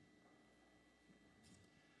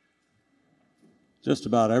Just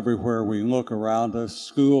about everywhere we look around us,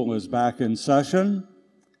 school is back in session,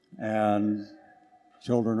 and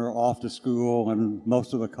children are off to school, and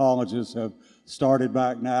most of the colleges have started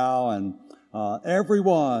back now, and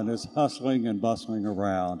everyone is hustling and bustling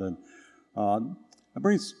around. And it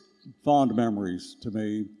brings fond memories to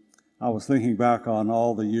me. I was thinking back on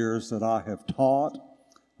all the years that I have taught,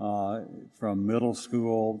 from middle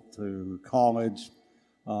school to college.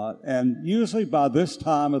 And usually by this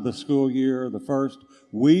time of the school year, the first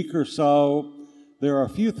week or so, there are a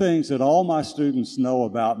few things that all my students know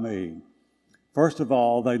about me. First of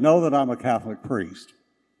all, they know that I'm a Catholic priest.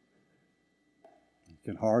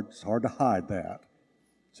 It's hard to hide that.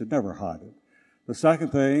 Should never hide it. The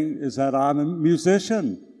second thing is that I'm a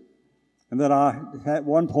musician, and that I at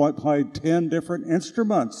one point played 10 different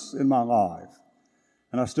instruments in my life.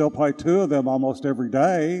 And I still play 2 of them almost every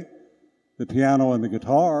day, the piano and the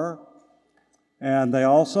guitar. And they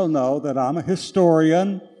also know that I'm a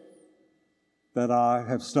historian, that I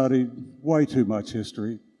have studied way too much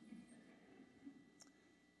history,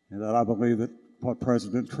 and that I believe that what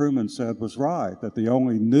President Truman said was right, that the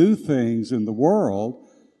only new things in the world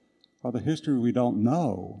are the history we don't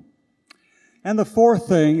know. And the fourth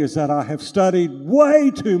thing is that I have studied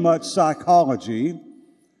way too much psychology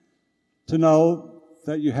to know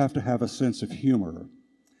that you have to have a sense of humor.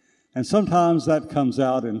 And sometimes that comes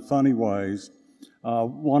out in funny ways.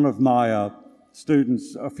 One of my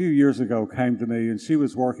students a few years ago came to me, and she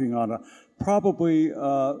was working on probably an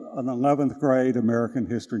 11th grade American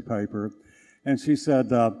history paper. And she said,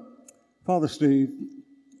 Father Steve,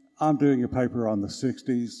 I'm doing a paper on the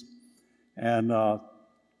 60s, and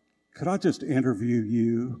could I just interview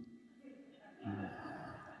you?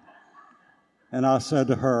 And I said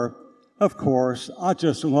to her, of course, I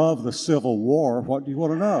just love the Civil War. What do you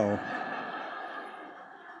want to know?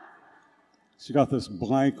 She got this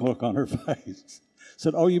blank look on her face.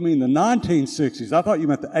 Said, oh, you mean the 1960s? I thought you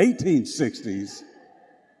meant the 1860s.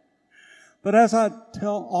 But as I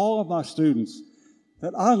tell all of my students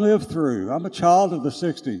that I lived through, I'm a child of the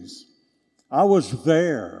 60s. I was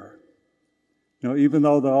there. You know, even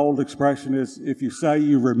though the old expression is, if you say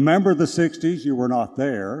you remember the 60s, you were not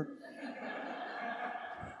there.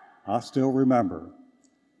 I still remember.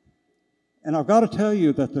 And I've got to tell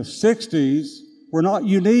you that the 60s were not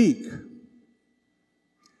unique.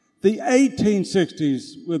 The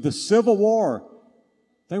 1860s with the Civil War,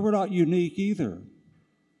 they were not unique either.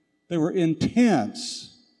 They were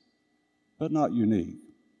intense, but not unique.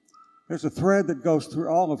 There's a thread that goes through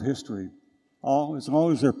all of history. As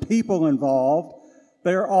long as there are people involved,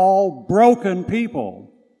 they're all broken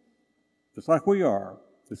people, just like we are.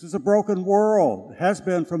 This is a broken world. It has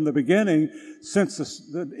been from the beginning, since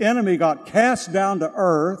the enemy got cast down to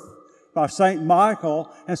earth by St. Michael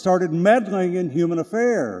and started meddling in human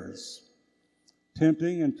affairs,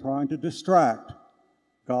 tempting and trying to distract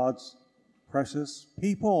God's precious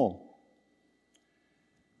people.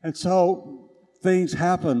 And so things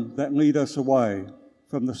happen that lead us away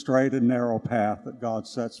from the straight and narrow path that God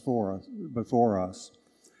sets before us.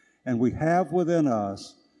 And we have within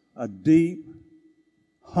us a deep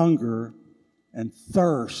hunger and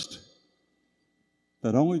thirst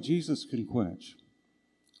that only Jesus can quench.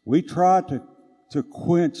 We try to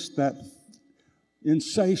quench that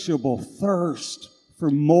insatiable thirst for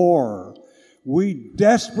more. We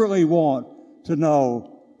desperately want to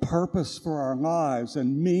know purpose for our lives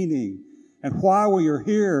and meaning and why we are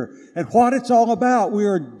here and what it's all about. We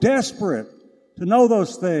are desperate to know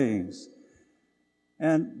those things.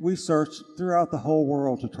 And we search throughout the whole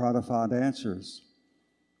world to try to find answers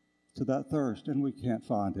to that thirst, and we can't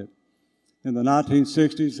find it. In the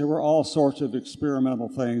 1960s, there were all sorts of experimental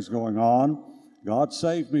things going on. God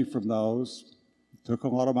saved me from those. Took a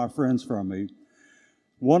lot of my friends from me.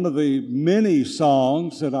 One of the many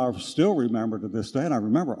songs that I still remember to this day, and I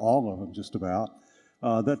remember all of them just about,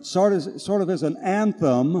 that sort of is an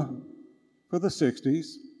anthem for the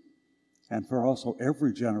 60s and for also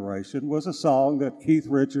every generation, was a song that Keith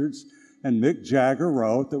Richards and Mick Jagger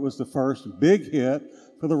wrote that was the first big hit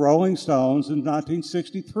for the Rolling Stones in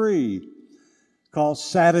 1963, called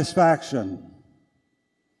Satisfaction,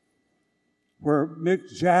 where Mick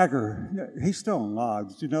Jagger, he's still alive.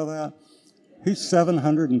 Did you know that? He's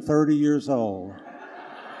 730 years old.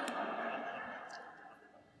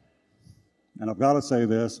 And I've got to say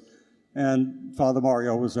this, and Father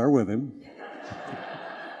Mario was there with him.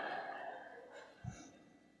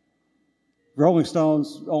 Rolling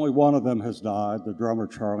Stones, only one of them has died, the drummer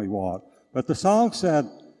Charlie Watt. But the song said,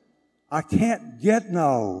 I can't get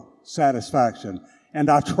no satisfaction. And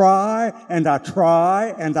I try, and I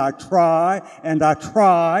try, and I try, and I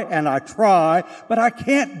try, and I try, but I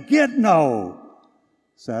can't get no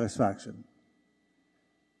satisfaction.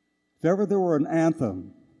 If ever there were an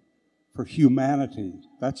anthem for humanity,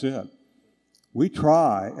 that's it. We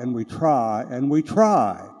try and we try and we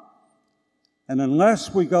try. And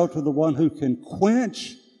unless we go to the one who can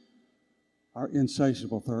quench our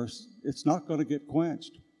insatiable thirst, it's not going to get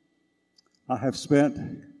quenched. I have spent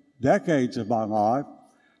decades of my life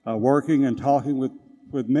working and talking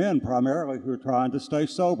with men primarily who are trying to stay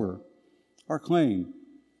sober or clean.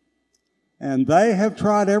 And they have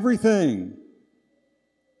tried everything,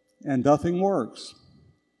 and nothing works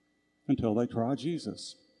until they try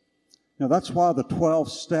Jesus. Now, that's why the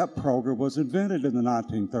 12-step program was invented in the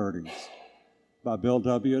 1930s by Bill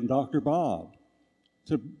W. and Dr. Bob,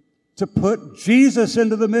 to put Jesus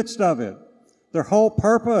into the midst of it. Their whole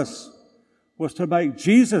purpose was to make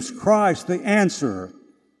Jesus Christ the answer.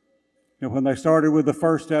 And when they started with the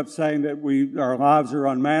first step saying that our lives are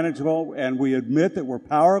unmanageable and we admit that we're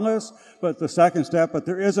powerless, but the second step, but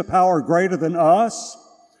there is a power greater than us,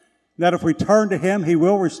 that if we turn to Him, He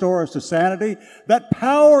will restore us to sanity. That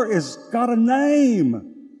power is got a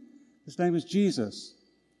name. His name is Jesus.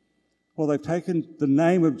 Well, they've taken the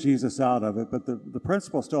name of Jesus out of it, but the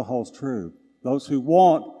principle still holds true. Those who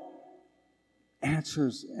want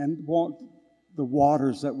answers and want the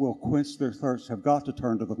waters that will quench their thirst have got to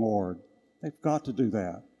turn to the Lord. They've got to do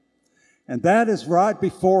that. And that is right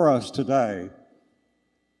before us today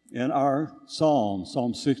in our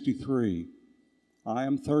Psalm 63. I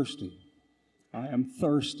am thirsty. I am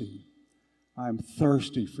thirsty. I am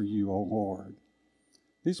thirsty for you, O Lord.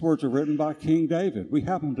 These words are written by King David. We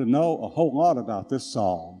happen to know a whole lot about this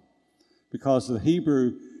psalm because the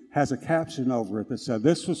Hebrew has a caption over it that said,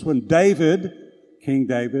 this was when David, King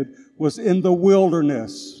David, was in the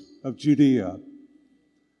wilderness of Judea.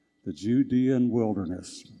 The Judean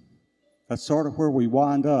wilderness. That's sort of where we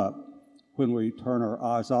wind up when we turn our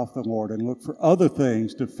eyes off the Lord and look for other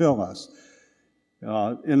things to fill us.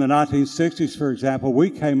 In the 1960s, for example,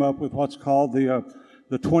 we came up with what's called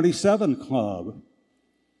the 27 Club.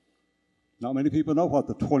 Not many people know what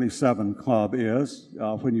the 27 Club is.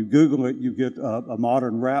 When you Google it, you get a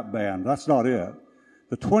modern rap band. That's not it.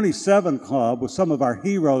 The 27 Club was some of our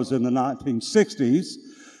heroes in the 1960s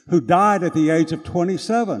who died at the age of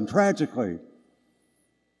 27, tragically.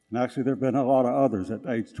 And actually, there have been a lot of others at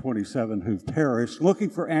age 27 who've perished looking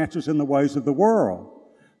for answers in the ways of the world.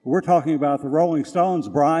 We're talking about the Rolling Stones.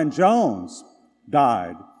 Brian Jones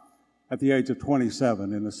died at the age of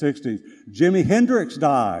 27 in the 60s. Jimi Hendrix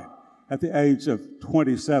died at the age of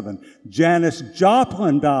 27. Janis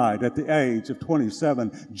Joplin died at the age of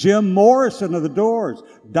 27. Jim Morrison of the Doors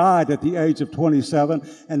died at the age of 27.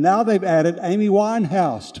 And now they've added Amy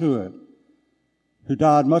Winehouse to it, who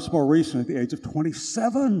died much more recently at the age of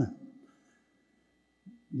 27.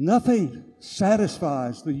 Nothing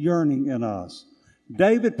satisfies the yearning in us.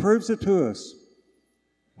 David proves it to us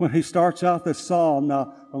when he starts out this psalm.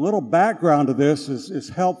 Now, a little background to this is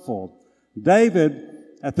helpful. David,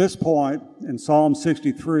 at this point in Psalm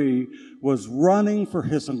 63, was running for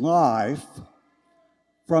his life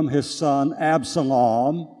from his son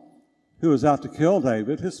Absalom, who was out to kill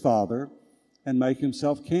David, his father, and make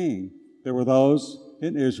himself king. There were those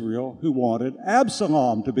in Israel who wanted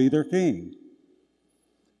Absalom to be their king.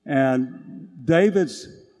 And David's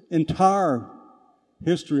entire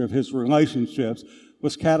history of his relationships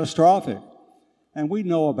was catastrophic. And we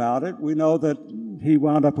know about it. We know that he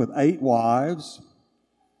wound up with 8 wives,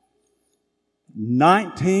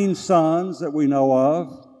 19 sons that we know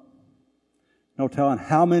of. No telling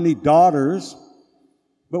how many daughters,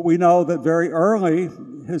 but we know that very early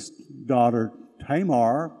his daughter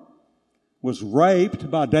Tamar was raped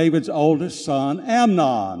by David's oldest son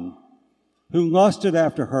Amnon, who lusted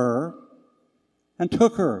after her and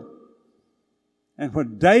took her. And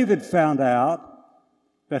when David found out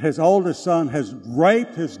that his oldest son has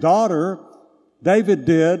raped his daughter, David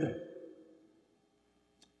did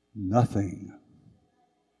nothing.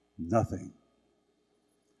 Nothing.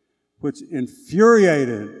 Which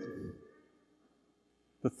infuriated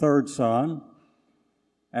the third son,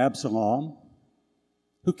 Absalom,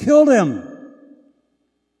 who killed him.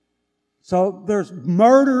 So there's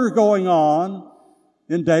murder going on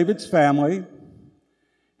in David's family.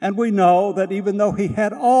 And we know that even though he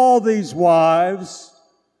had all these wives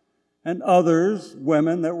and others,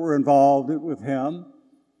 women that were involved with him,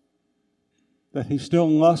 that he still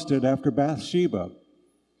lusted after Bathsheba,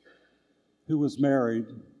 who was married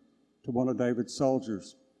to one of David's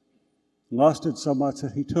soldiers. Lusted so much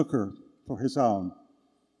that he took her for his own.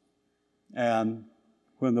 And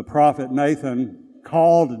when the prophet Nathan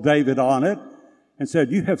called David on it and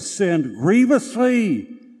said, "You have sinned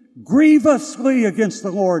grievously against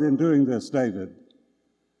the Lord in doing this, David,"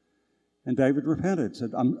 And David repented,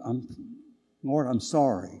 said, Lord, I'm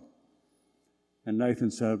sorry. And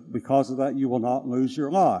Nathan said, because of that, you will not lose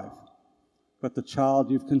your life, but the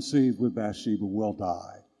child you've conceived with Bathsheba will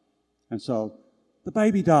die. And so the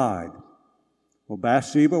baby died. Well,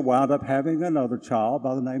 Bathsheba wound up having another child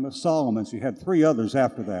by the name of Solomon. She had 3 others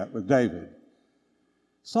after that with David.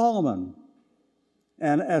 Solomon.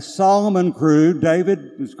 And as Solomon grew,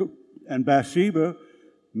 David and Bathsheba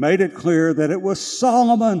made it clear that it was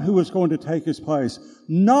Solomon who was going to take his place,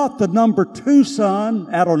 not the number 2 son,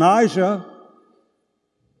 Adonijah.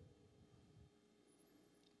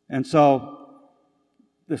 And so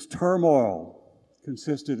this turmoil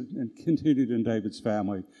consisted and continued in David's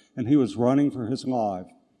family, and he was running for his life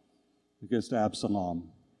against Absalom.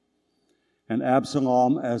 And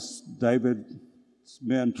Absalom, as David's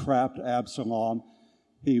men trapped Absalom,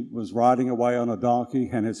 he was riding away on a donkey,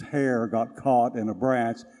 and his hair got caught in a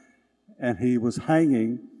branch, and he was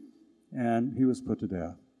hanging, and he was put to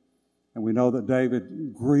death. And we know that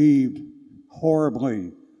David grieved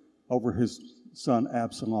horribly over his son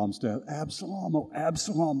Absalom's death. Absalom, oh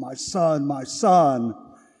Absalom, my son, my son.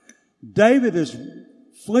 David is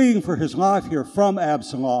fleeing for his life here from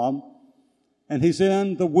Absalom, and he's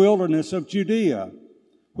in the wilderness of Judea,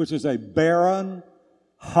 which is a barren,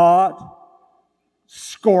 hot,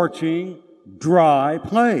 scorching, dry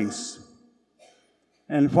place.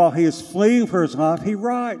 And while he is fleeing for his life, he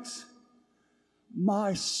writes,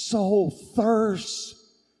 my soul thirsts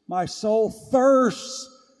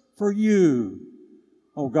for you,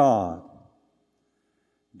 O God.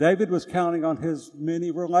 David was counting on his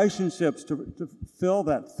many relationships to fill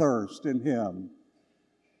that thirst in him.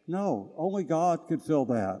 No, only God could fill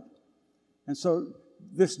that. And so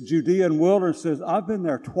this Judean wilderness says, I've been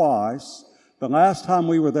there twice. The last time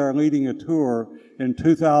we were there leading a tour in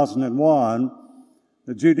 2001,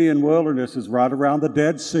 the Judean wilderness is right around the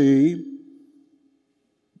Dead Sea,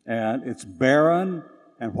 and it's barren.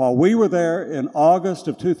 And while we were there in August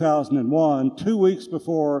of 2001, 2 weeks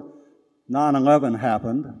before 9/11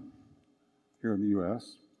 happened here in the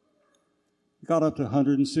U.S., it got up to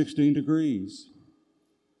 116 degrees.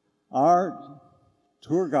 Our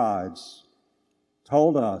tour guides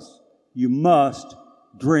told us, you must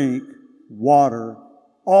drink water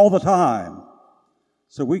all the time.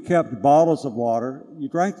 So we kept bottles of water. You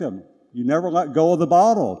drank them. You never let go of the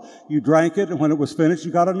bottle. You drank it, and when it was finished,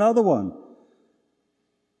 you got another one.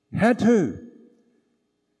 Had to.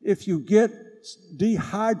 If you get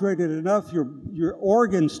dehydrated enough, your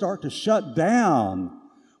organs start to shut down.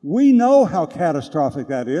 We know how catastrophic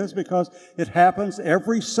that is because it happens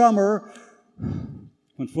every summer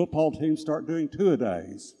when football teams start doing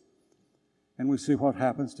 2-a-days. And we see what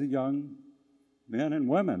happens to young men and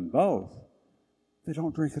women, both. They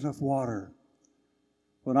don't drink enough water.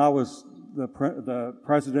 When I was the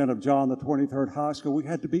president of John the 23rd High School, we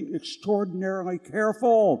had to be extraordinarily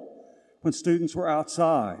careful when students were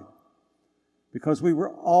outside because we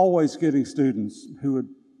were always getting students who would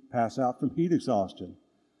pass out from heat exhaustion.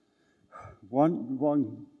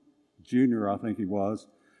 One junior, I think he was,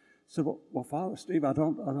 said, well, Father Steve, I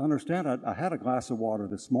don't understand. I had a glass of water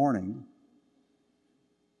this morning.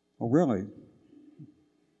 Oh, really?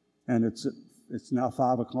 And it's now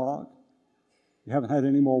 5 o'clock? You haven't had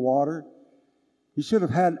any more water? You should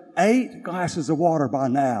have had 8 glasses of water by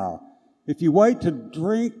now. If you wait to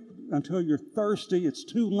drink until you're thirsty, it's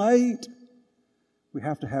too late. We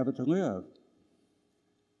have to have it to live.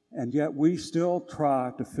 And yet we still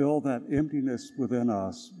try to fill that emptiness within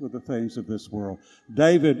us with the things of this world.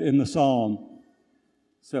 David in the Psalm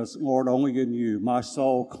says, Lord, only in you, my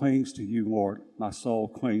soul clings to you, Lord. My soul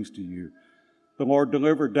clings to you. The Lord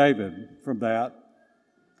delivered David from that.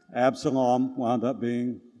 Absalom wound up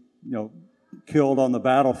being, killed on the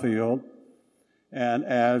battlefield. And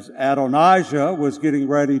as Adonijah was getting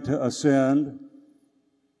ready to ascend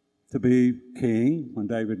to be king when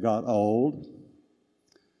David got old,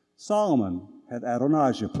 Solomon had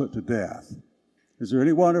Adonijah put to death. Is there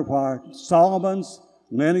any wonder why Solomon's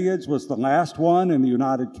lineage was the last one in the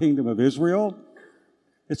United Kingdom of Israel?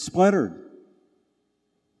 It's splintered.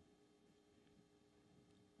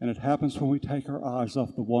 And it happens when we take our eyes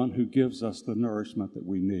off the one who gives us the nourishment that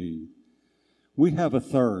we need. We have a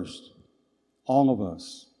thirst, all of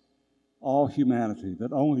us, all humanity,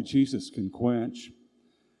 that only Jesus can quench,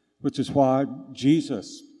 which is why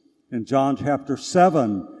Jesus, in John chapter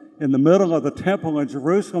 7, in the middle of the temple in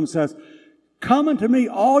Jerusalem, says, come unto me,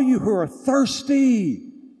 all you who are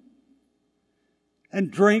thirsty, and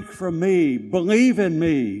drink from me, believe in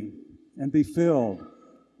me, and be filled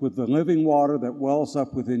with the living water that wells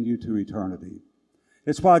up within you to eternity.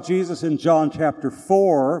 It's why Jesus in John chapter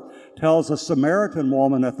 4 tells a Samaritan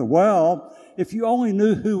woman at the well, if you only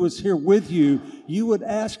knew who was here with you, you would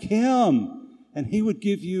ask him, and he would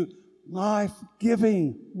give you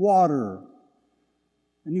life-giving water,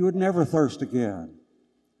 and you would never thirst again.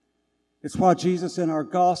 It's why Jesus in our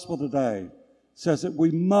gospel today says that we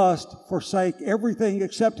must forsake everything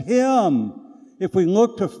except him. If we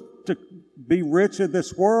look to be rich in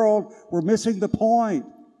this world, we're missing the point.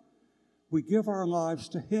 We give our lives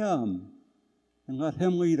to him and let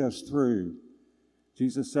him lead us through.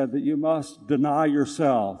 Jesus said that you must deny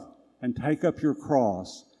yourself and take up your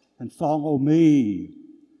cross and follow me,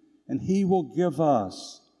 and he will give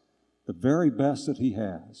us the very best that he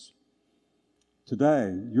has.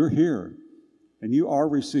 Today, you're here, and you are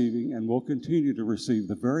receiving and will continue to receive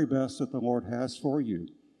the very best that the Lord has for you.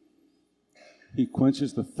 He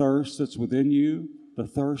quenches the thirst that's within you, the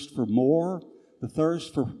thirst for more, the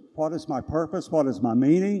thirst for what is my purpose, what is my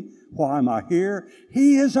meaning, why am I here?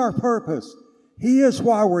 He is our purpose. He is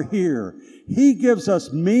why we're here. He gives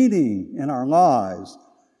us meaning in our lives.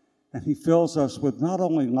 And he fills us with not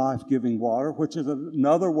only life-giving water, which is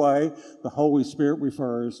another way the Holy Spirit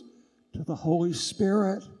refers to the Holy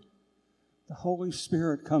Spirit. The Holy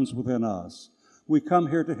Spirit comes within us. We come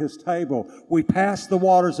here to his table. We pass the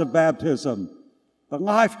waters of baptism, the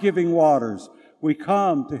life-giving waters. We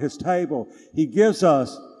come to his table. He gives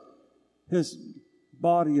us his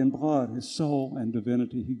body and blood, his soul and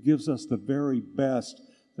divinity. He gives us the very best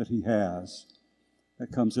that he has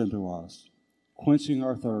that comes into us, quenching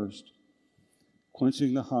our thirst,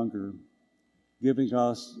 quenching the hunger, giving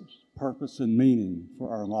us purpose and meaning for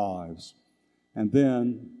our lives. And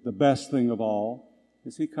then the best thing of all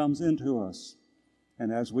is he comes into us.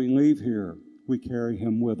 And as we leave here, we carry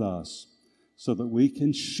him with us so that we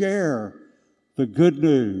can share the good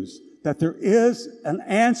news that there is an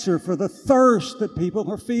answer for the thirst that people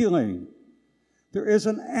are feeling. There is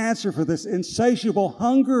an answer for this insatiable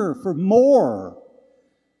hunger for more.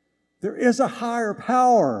 There is a higher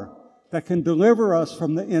power that can deliver us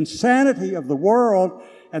from the insanity of the world,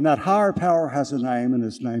 and that higher power has a name, and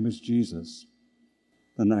his name is Jesus,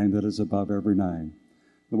 the name that is above every name,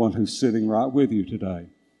 the one who's sitting right with you today,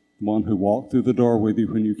 the one who walked through the door with you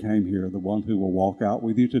when you came here, the one who will walk out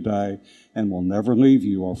with you today and will never leave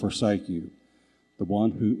you or forsake you, the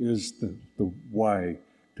one who is the way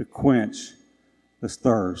to quench this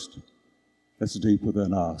thirst that's deep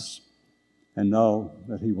within us. And know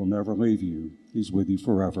that he will never leave you. He's with you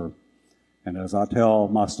forever. And as I tell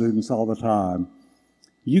my students all the time,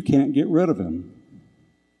 you can't get rid of him,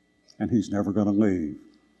 and he's never going to leave.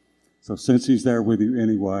 So since he's there with you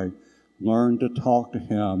anyway, learn to talk to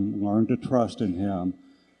him, learn to trust in him,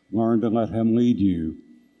 learn to let him lead you,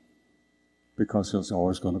 because he's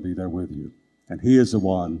always going to be there with you. And he is the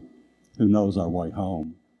one who knows our way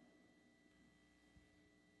home.